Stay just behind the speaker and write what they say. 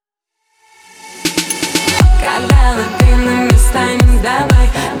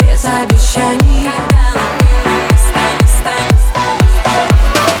обещаний.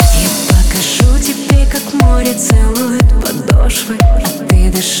 Я покажу тебе, как море целует подошвы. А ты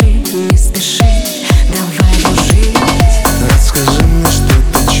дыши, не спеши, давай дружить. Расскажи мне, что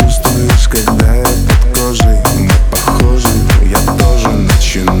ты чувствуешь, когда я под кожей. Мы похожи, я тоже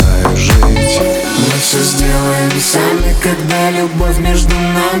начинаю жить. Мы все сделаем сами, когда любовь между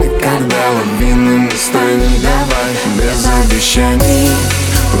нами. Когда лавины мы станем, давай без обещаний.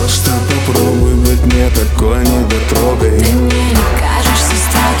 Просто попробуй быть не такой недотрогой. Ты мне не кажешься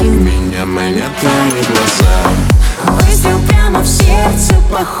строгим, Меня манят твои глаза. выстрел прямо в сердце,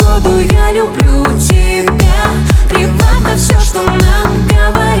 походу я люблю тебя. Плевать на все, что нам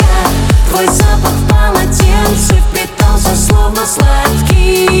говорят. Твой запах в полотенце впитался, словно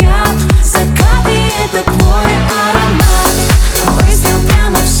сладкий яд. Закаты — это твой аромат. Выстрел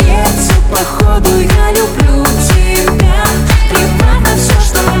прямо в сердце, походу я люблю тебя. Плевать на все,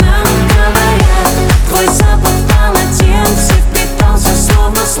 что нам говорят. Твой запах в полотенце впитался,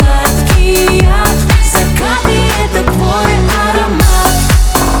 словно сладкий яд. Закаты — это твой аромат.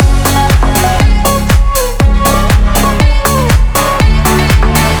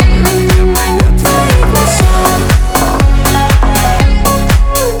 Меня манят твои глаза.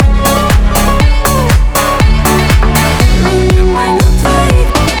 Меня манят твои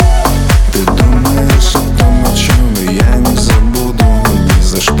глаза. Ты думаешь о том, о чем я не забуду. Ни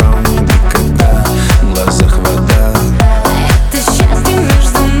за что, никогда, в глазах вода. Это счастье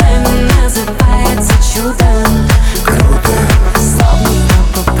между нами называется чудом. Круто, Словно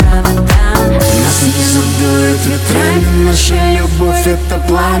по проводам. нас не задует ветрами. Наша любовь — это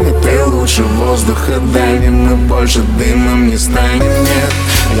пламя. Ты лучше воздуха дай мне, мы больше дымом не станем, нет.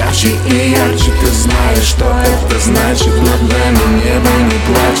 Ярче и ярче, ты знаешь, что это значит. Над нами небо не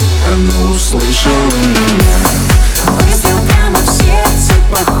плачет.